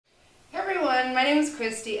everyone, my name is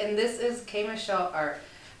Christy and this is K. Michelle Art.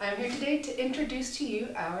 I'm here today to introduce to you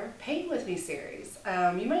our Paint With Me series.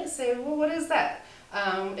 You might say, well, what is that?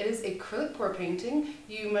 It is acrylic pour painting.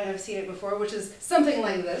 You might have seen it before, which is something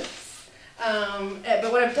like this.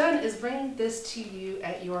 But what I've done is bring this to you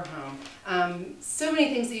at your home. So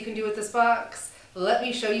many things that you can do with this box. Let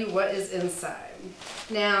me show you what is inside.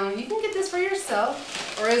 Now, you can get this for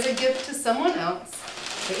yourself or as a gift to someone else.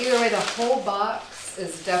 But either way, the whole box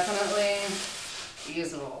is definitely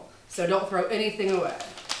usable. So don't throw anything away.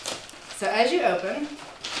 So as you open,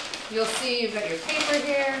 you'll see you've got your paper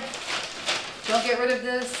here. Don't get rid of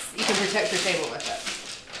this. You can protect your table with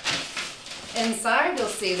it. Inside, you'll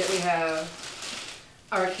see that we have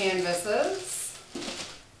our canvases,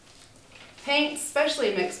 paint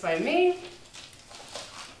specially mixed by me.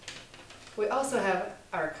 We also have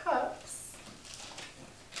our cups,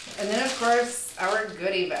 and then of course our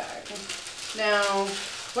goodie bag. Now,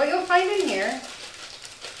 what you'll find in here,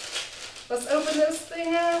 let's open this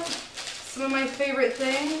thing up. Some of my favorite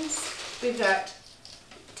things. We've got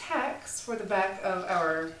tacks for the back of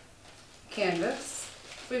our canvas.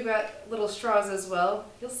 We've got little straws as well.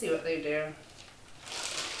 You'll see what they do.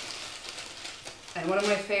 And one of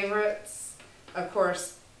my favorites, of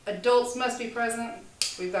course, adults must be present.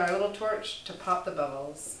 We've got our little torch to pop the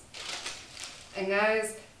bubbles. And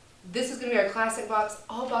guys, this is going to be our classic box.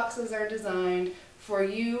 All boxes are designed for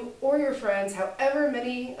you or your friends. However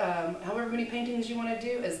many paintings you want to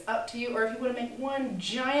do is up to you. Or if you want to make one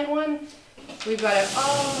giant one, we've got it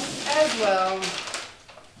all as well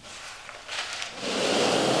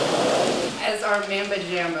as our Mamba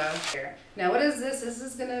Jamba here. Now, what is this? This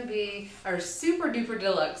is going to be our super duper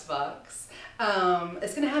deluxe box.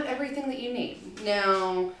 It's going to have everything that you need.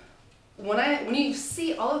 Now, when you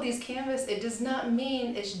see all of these canvas, it does not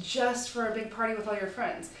mean it's just for a big party with all your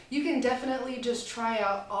friends. You can definitely just try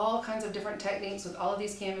out all kinds of different techniques with all of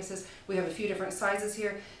these canvases. We have a few different sizes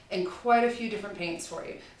here and quite a few different paints for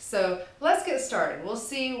you. So let's get started. We'll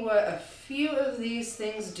see what a few of these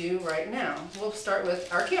things do right now. We'll start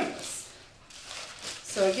with our canvas.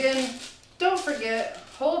 So again, don't forget,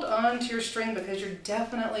 hold on to your string because you're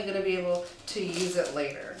definitely going to be able to use it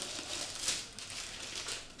later.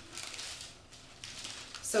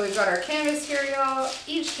 So we've got our canvas here, y'all.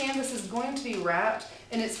 Each canvas is going to be wrapped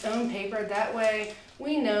in its own paper. That way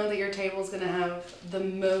we know that your table is going to have the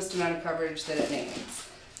most amount of coverage that it needs.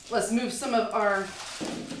 Let's move some of our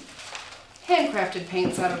handcrafted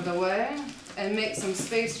paints out of the way and make some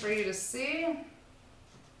space for you to see.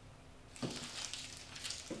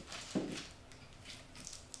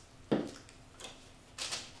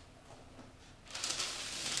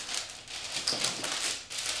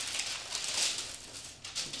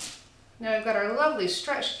 Now we've got our lovely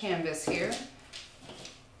stretched canvas here.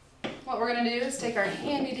 What we're going to do is take our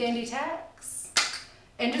handy dandy tacks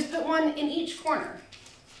and just put one in each corner.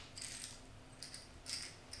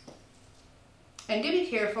 And do be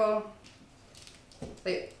careful,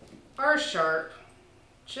 they are sharp,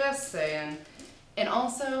 just saying. And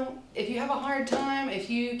also, if you have a hard time,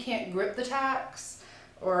 if you can't grip the tacks,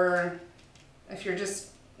 or if you're just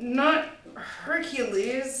not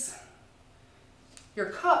Hercules, your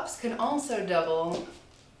cups can also double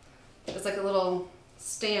as like a little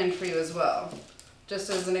stand for you as well. Just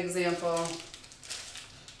as an example,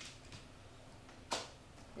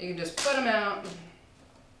 you can just put them out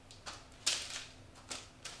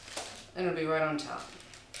and it'll be right on top.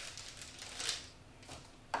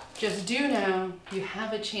 Just do know you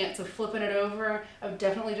have a chance of flipping it over. I've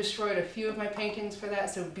definitely destroyed a few of my paintings for that,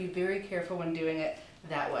 so be very careful when doing it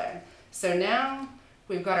that way. So now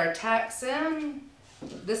we've got our tacks in.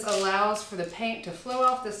 This allows for the paint to flow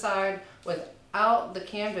off the side without the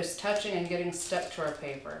canvas touching and getting stuck to our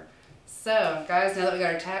paper. So guys, now that we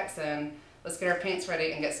got our tacks in, let's get our paints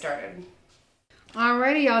ready and get started.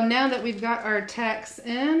 Alrighty y'all, now that we've got our tacks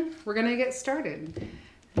in, we're gonna get started.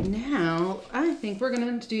 Now, I think we're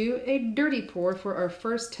gonna do a dirty pour for our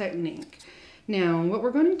first technique. Now, what we're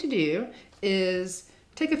going to do is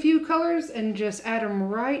take a few colors and just add them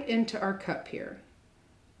right into our cup here.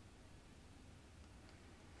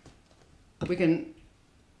 We can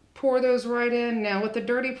pour those right in. Now with the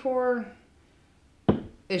dirty pour,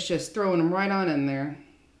 it's just throwing them right on in there.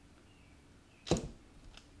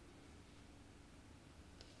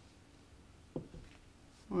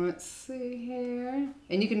 Let's see here.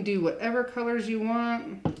 And you can do whatever colors you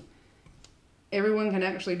want. Everyone can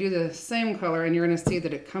actually do the same color and you're going to see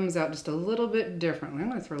that it comes out just a little bit differently. I'm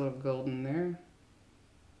going to throw a little gold in there.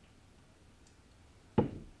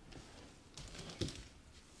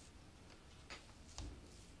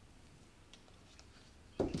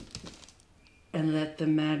 and let the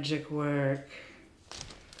magic work.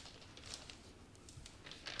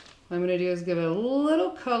 What I'm going to do is give it a little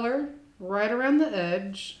color right around the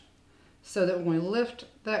edge so that when we lift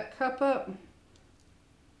that cup up,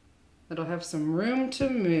 it'll have some room to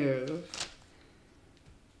move.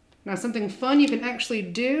 Now something fun you can actually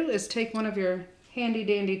do is take one of your handy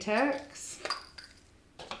dandy tacks,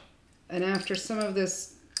 and after some of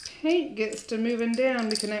this paint gets to moving down,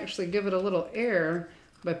 we can actually give it a little air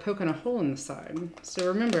by poking a hole in the side. So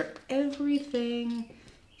remember, everything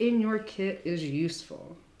in your kit is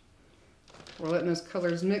useful. We're letting those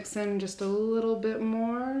colors mix in just a little bit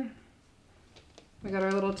more. We got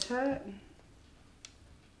our little tack.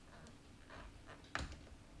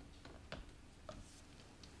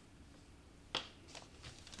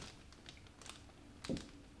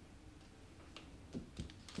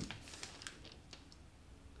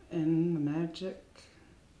 And the magic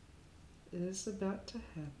is about to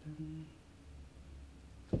happen.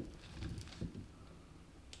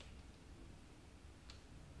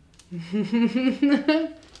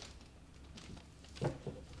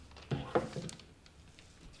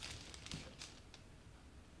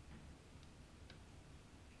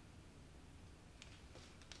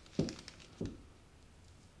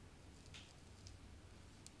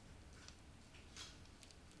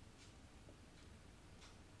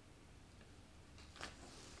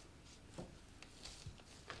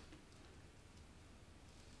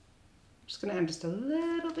 Just going to add just a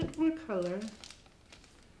little bit more color.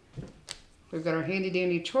 We've got our handy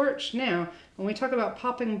dandy torch. Now, when we talk about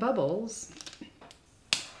popping bubbles,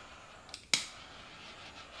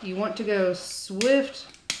 you want to go swift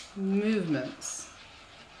movements.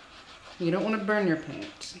 You don't want to burn your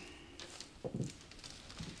paint.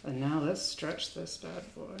 And now let's stretch this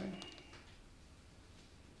bad boy.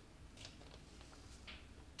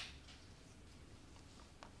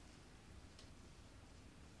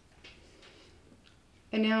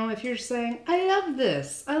 And now if you're saying, I love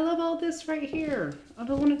this, I love all this right here, I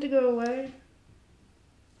don't want it to go away,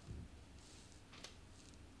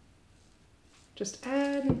 just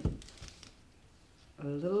add a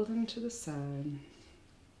little into the side.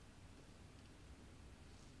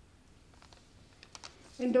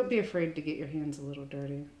 And don't be afraid to get your hands a little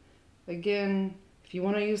dirty. Again, if you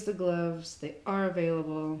want to use the gloves, they are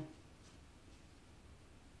available,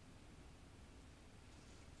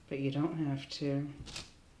 but you don't have to.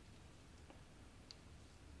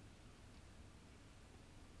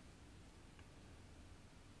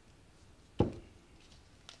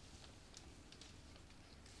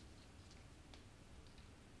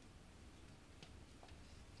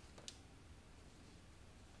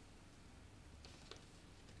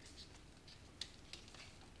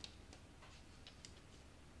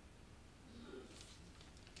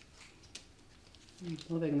 I'm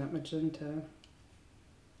loving that magenta.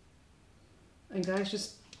 And guys,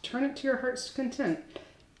 just turn it to your heart's content.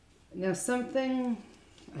 Now something,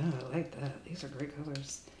 oh, I like that. These are great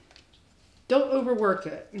colors. Don't overwork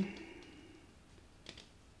it.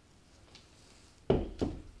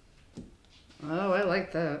 Oh, I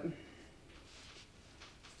like that. I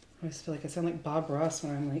always feel like I sound like Bob Ross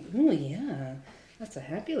when I'm like, oh yeah, that's a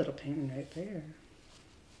happy little painting right there.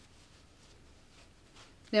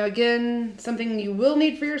 Now again, something you will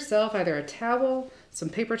need for yourself, either a towel, some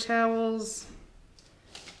paper towels.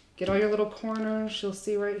 Get all your little corners, you'll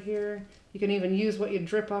see right here. You can even use what you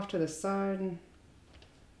drip off to the side.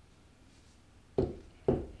 And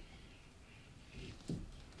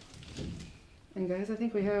guys, I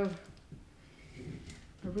think we have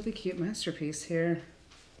a really cute masterpiece here.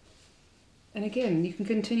 And again, you can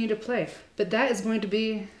continue to play, but that is going to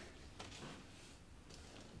be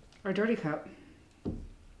our dirty cup.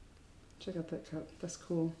 Check out that cup, that's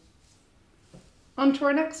cool. On to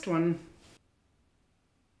our next one.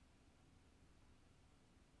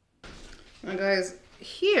 Now guys,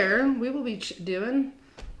 here we will be doing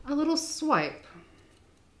a little swipe.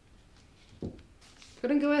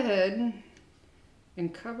 Gonna go ahead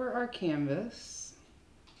and cover our canvas.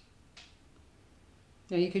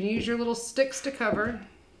 Now you can use your little sticks to cover.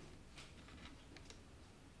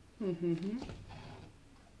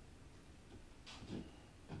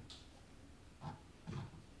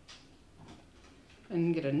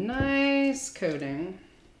 And get a nice coating.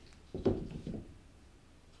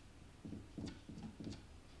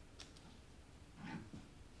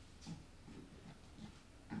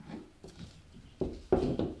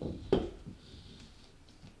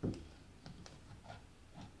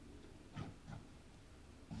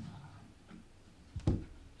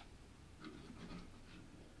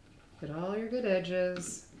 Get all your good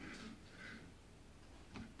edges.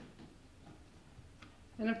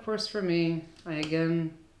 And of of course for me, I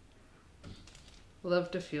again love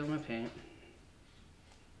to feel my paint.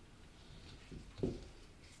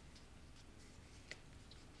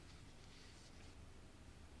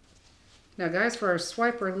 Now guys, for our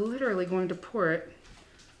swipe, we're literally going to pour it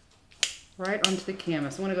right onto the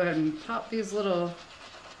canvas. I want to go ahead and pop these little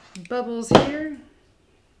bubbles here.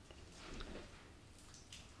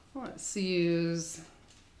 Let's use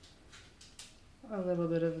a little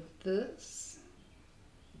bit of this.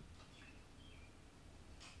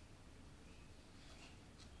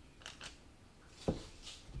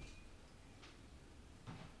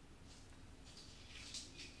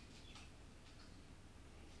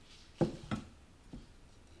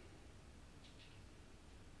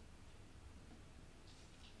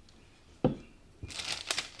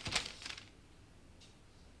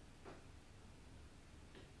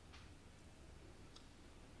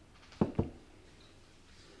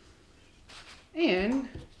 And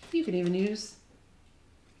you can even use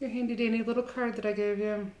your handy dandy little card that I gave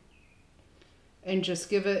you and just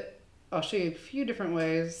give it, I'll show you a few different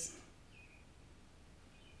ways.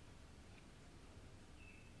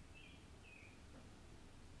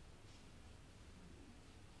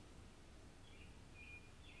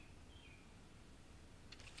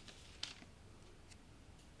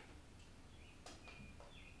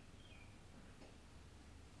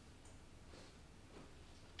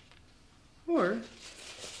 Or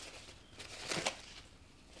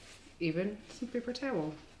even some paper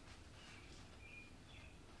towel.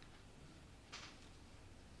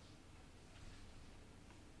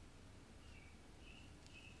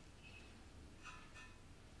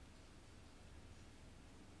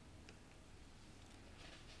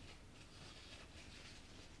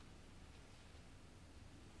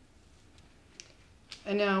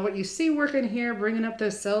 And now what you see working here, bringing up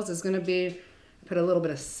those cells, is going to be, put a little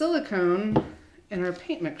bit of silicone in our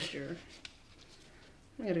paint mixture.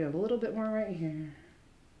 I'm going to go a little bit more right here.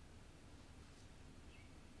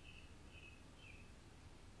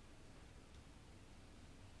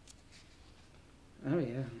 Oh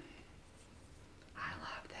yeah. I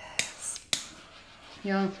love this.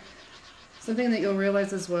 You know, something that you'll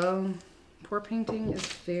realize as well, pour painting is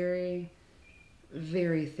very,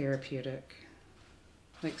 very therapeutic.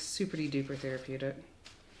 Like super duper therapeutic.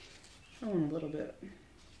 I want a little bit.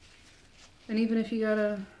 And even if you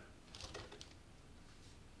gotta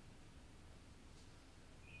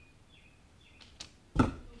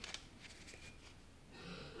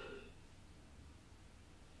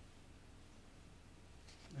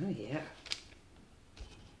oh yeah.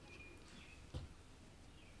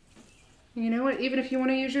 You know what? Even if you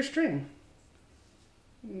want to use your string.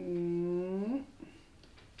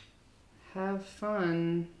 Have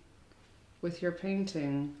fun with your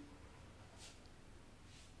painting.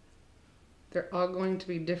 They're all going to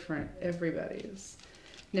be different, everybody's.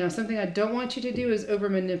 Now, something I don't want you to do is over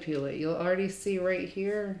manipulate. You'll already see right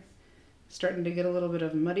here, starting to get a little bit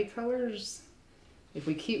of muddy colors. If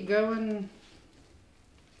we keep going,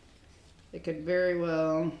 it could very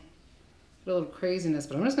well get a little craziness,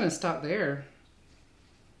 but I'm just gonna stop there.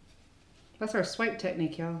 That's our swipe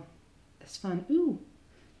technique, y'all. It's fun. Ooh,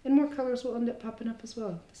 and more colors will end up popping up as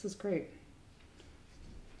well. This is great.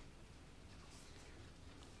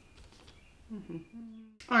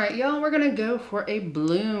 All right, y'all, we're gonna go for a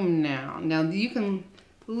bloom now. Now you can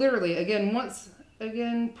literally, again,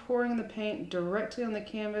 pouring the paint directly on the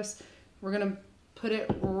canvas, we're gonna put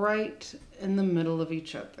it right in the middle of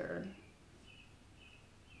each other.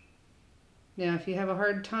 Now, if you have a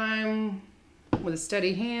hard time with a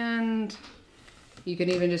steady hand, you can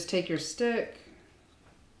even just take your stick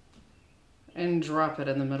and drop it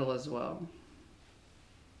in the middle as well.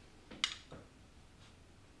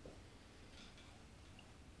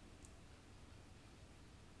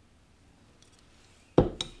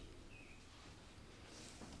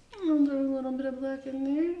 I'll do a little bit of black in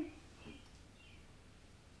there.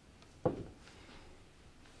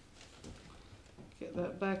 Get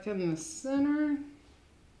that back in the center.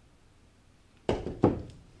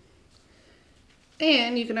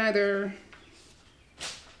 And you can either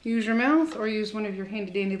use your mouth or use one of your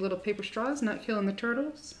handy dandy little paper straws, not killing the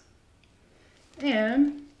turtles.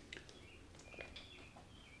 And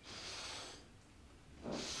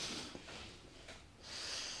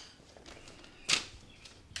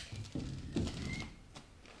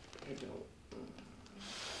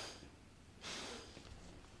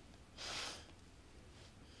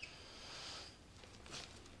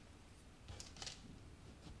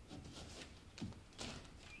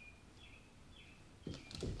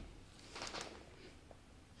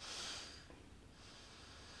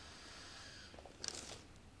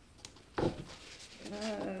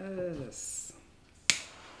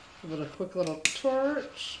Give it a quick little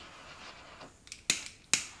torch.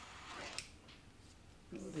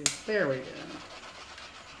 There we go.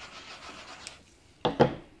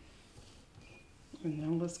 And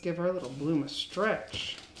now let's give our little bloom a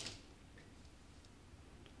stretch.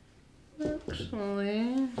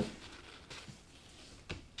 Actually,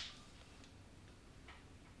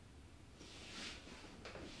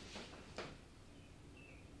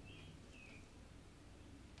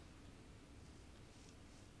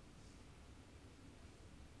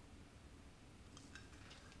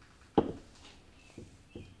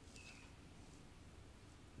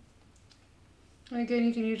 again,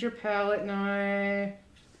 you can use your palette knife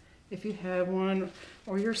if you have one,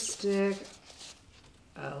 or your stick.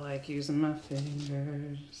 I like using my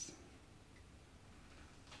fingers.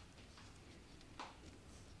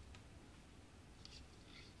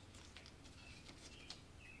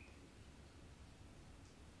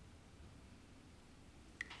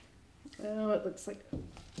 Oh, it looks like,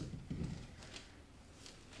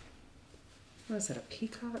 what is that, a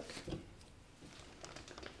peacock?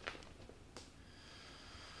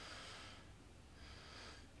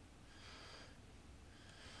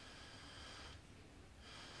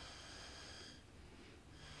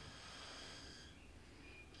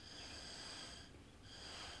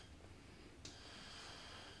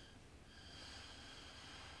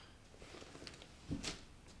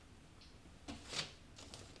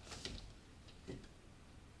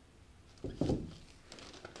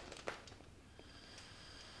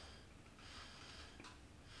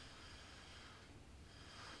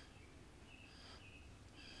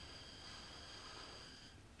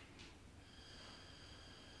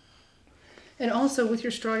 And also with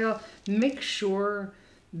your straw, y'all, make sure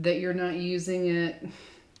that you're not using it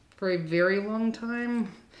for a very long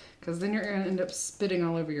time, because then you're going to end up spitting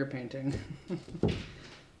all over your painting. And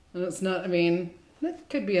it's not, I mean, that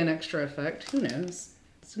could be an extra effect. Who knows?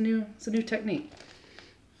 It's a new technique.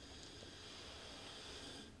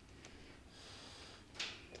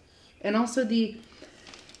 And also the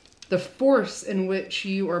force in which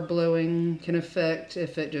you are blowing can affect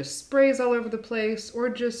if it just sprays all over the place or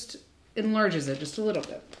just enlarges it just a little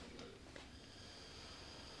bit.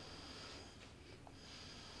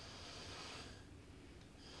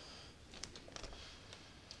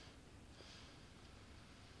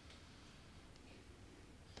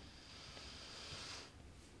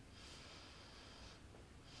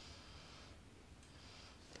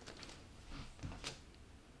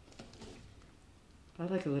 I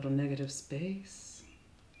like a little negative space.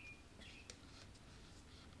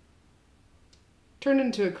 Turned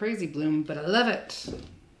into a crazy bloom, but I love it.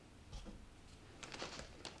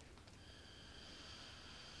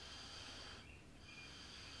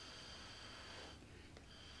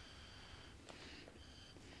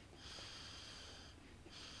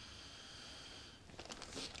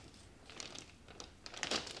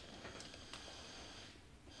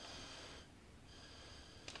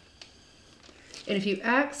 And if you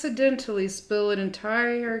accidentally spill an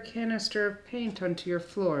entire canister of paint onto your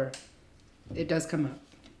floor, it does come up.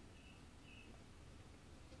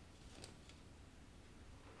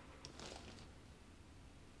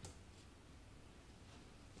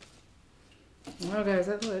 Well, guys,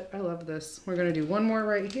 I love this. We're going to do one more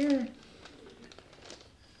right here.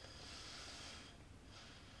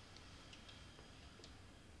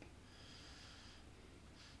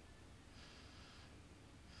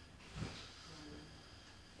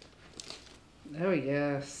 Oh,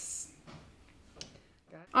 yes.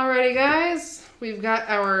 Alrighty, guys. We've got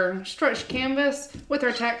our stretched canvas with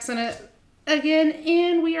our text in it again,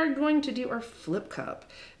 and we are going to do our flip cup.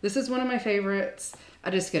 This is one of my favorites. I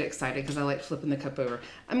just get excited because I like flipping the cup over.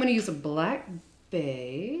 I'm going to use a black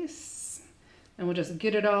base, and we'll just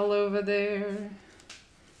get it all over there.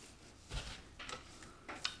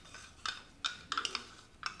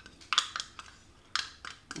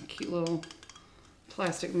 Cute little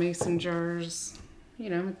plastic mason jars. You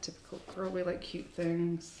know, I'm a typical girl. We like cute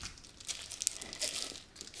things.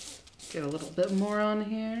 Get a little bit more on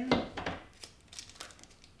here.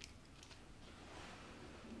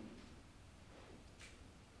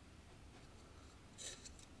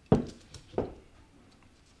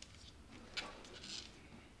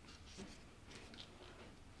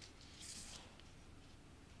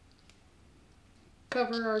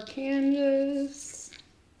 Cover our canvas.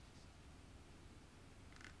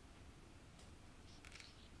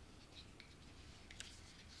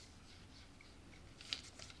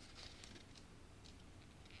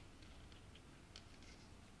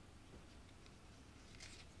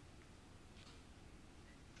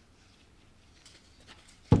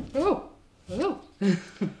 Oh, oh.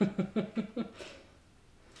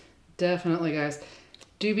 Definitely, guys.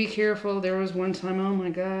 Do be careful. There was one time, oh my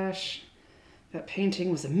gosh, that painting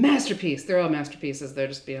was a masterpiece. They're all masterpieces, though,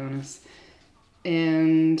 just be honest.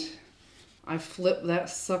 And I flipped that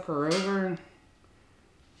sucker over.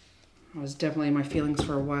 I was definitely in my feelings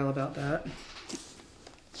for a while about that.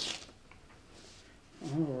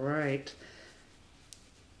 All right.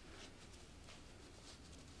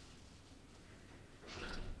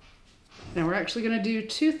 Now we're actually going to do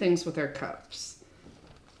two things with our cups,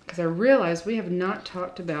 because I realized we have not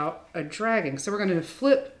talked about a dragging. So we're going to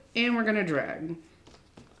flip and we're going to drag.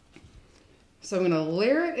 So I'm going to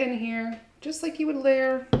layer it in here just like you would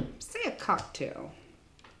layer, say, a cocktail.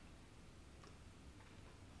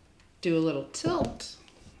 Do a little tilt.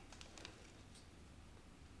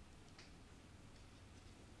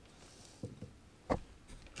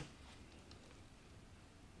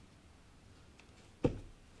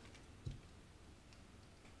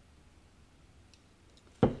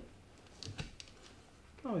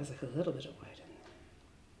 Always like a little bit of white in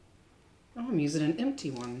there. Oh, I'm using an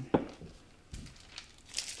empty one.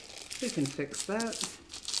 We can fix that.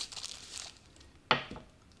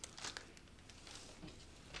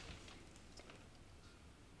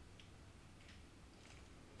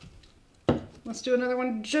 Let's do another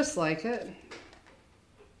one just like it.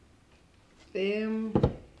 Bam.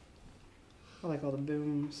 I like all the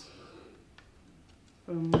booms.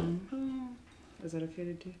 Boom, boom. Is that okay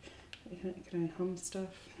to do? Can I hum stuff?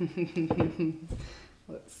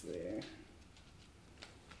 Let's see.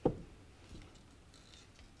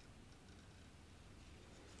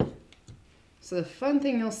 So the fun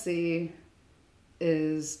thing you'll see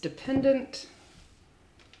is dependent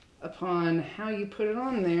upon how you put it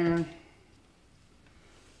on there.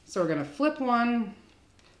 So we're going to flip one,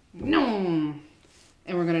 and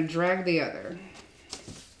we're going to drag the other.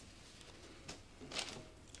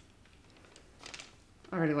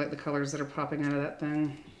 I already like the colors that are popping out of that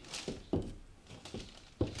thing.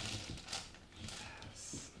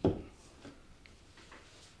 Yes.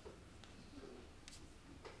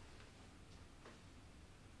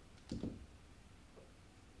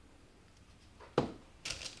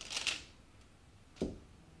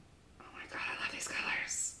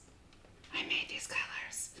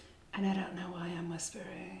 And I don't know why I'm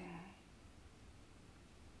whispering.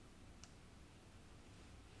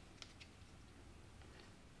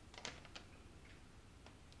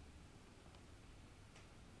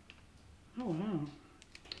 Oh wow.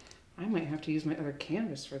 I might have to use my other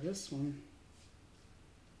canvas for this one.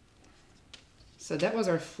 So that was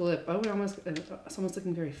our flip. Oh, it's almost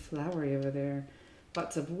looking very flowery over there.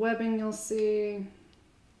 Lots of webbing you'll see.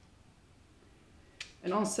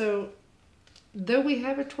 And also, though we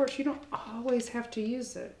have a torch, you don't always have to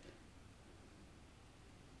use it.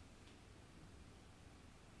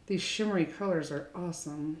 These shimmery colors are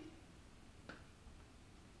awesome.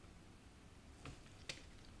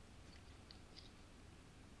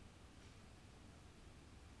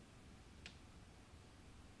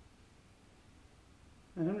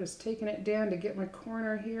 And I'm just taking it down to get my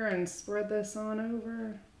corner here and spread this on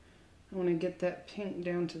over. I want to get that pink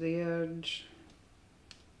down to the edge.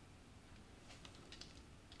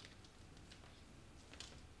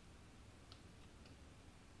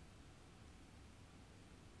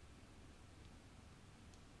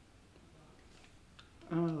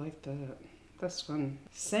 Oh, I like that. That's fun.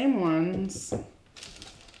 Same ones.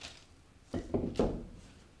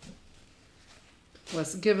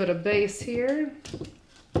 Let's give it a base here.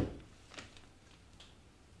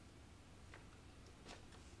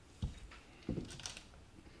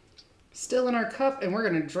 Still in our cup, and we're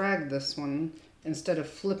going to drag this one instead of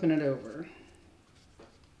flipping it over.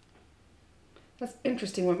 That's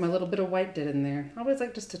interesting what my little bit of white did in there. I always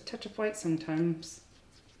like just a touch of white sometimes.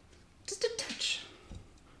 Just a touch.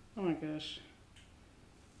 Oh my gosh.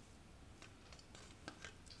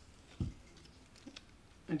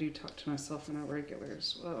 I do talk to myself in a regular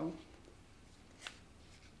as well.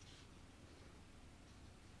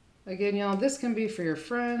 Again, y'all, this can be for your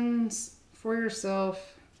friends, for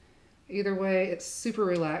yourself. Either way, it's super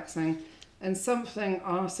relaxing. And something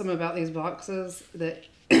awesome about these boxes that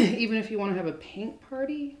even if you want to have a paint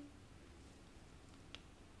party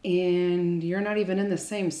and you're not even in the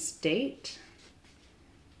same state,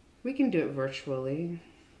 we can do it virtually.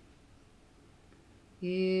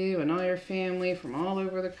 You and all your family from all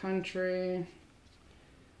over the country.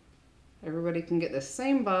 Everybody can get the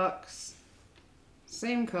same box,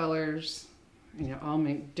 same colors, and you all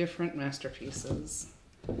make different masterpieces.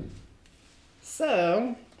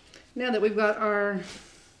 So, now that we've got our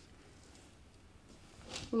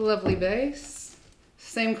lovely base,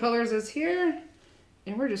 same colors as here,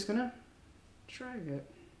 and we're just gonna drag it.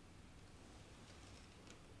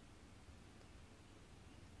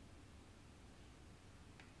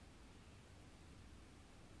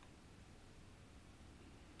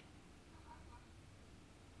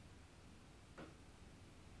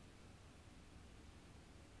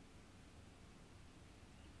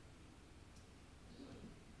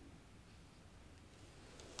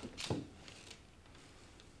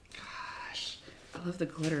 Gosh, I love the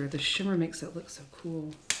glitter. The shimmer makes it look so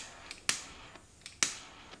cool.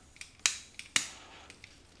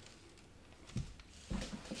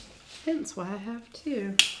 Hence why I have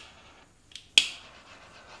two.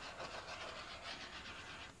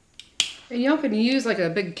 And y'all can use like a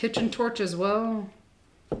big kitchen torch as well,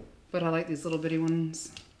 but I like these little bitty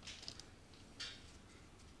ones.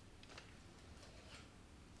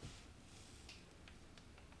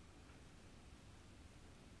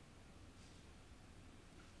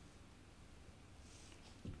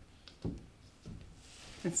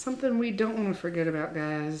 It's something we don't want to forget about,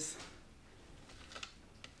 guys,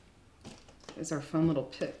 is our fun little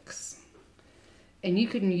picks. And you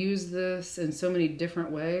can use this in so many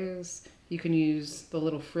different ways. You can use the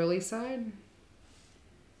little frilly side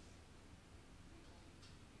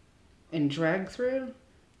and drag through,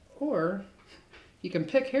 or you can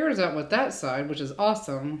pick hairs out with that side, which is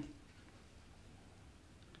awesome.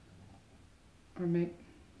 Or make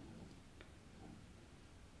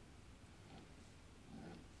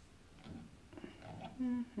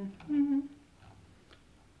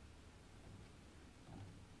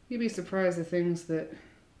you'd be surprised the things that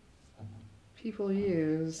people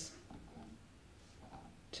use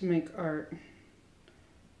to make art.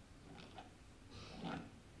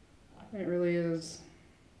 It really is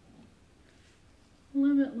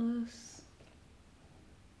limitless.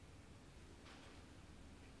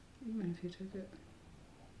 Even if you took it.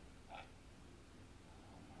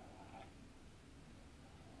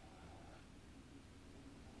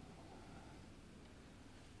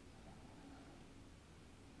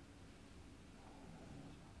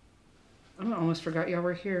 I almost forgot y'all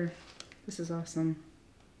were here. This is awesome.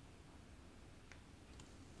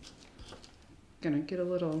 Gonna get a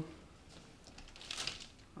little,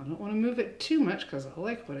 I don't want to move it too much because I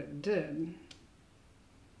like what it did.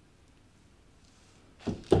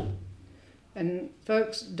 And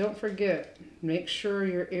folks, don't forget, make sure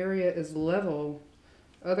your area is level.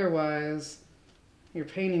 Otherwise, your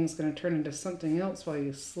painting's going to turn into something else while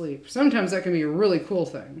you sleep. Sometimes that can be a really cool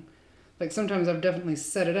thing. Like sometimes I've definitely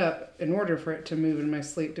set it up in order for it to move in my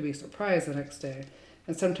sleep to be surprised the next day.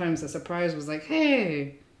 And sometimes the surprise was like,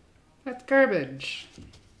 hey, that's garbage.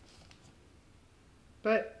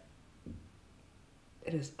 But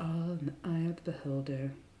it is all in the eye of the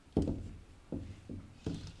beholder.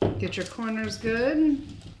 Get your corners good.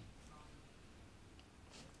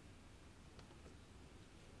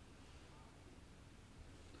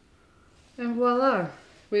 And voila,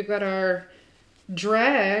 we've got our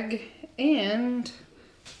drag and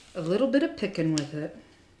a little bit of picking with it.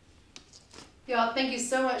 Y'all, thank you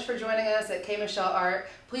so much for joining us at K. Michelle Art.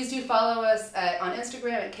 Please do follow us on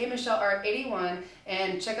Instagram at KMichelleArt81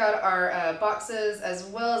 and check out our boxes as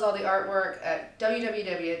well as all the artwork at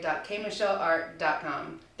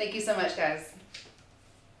www.kmichelleart.com. Thank you so much, guys.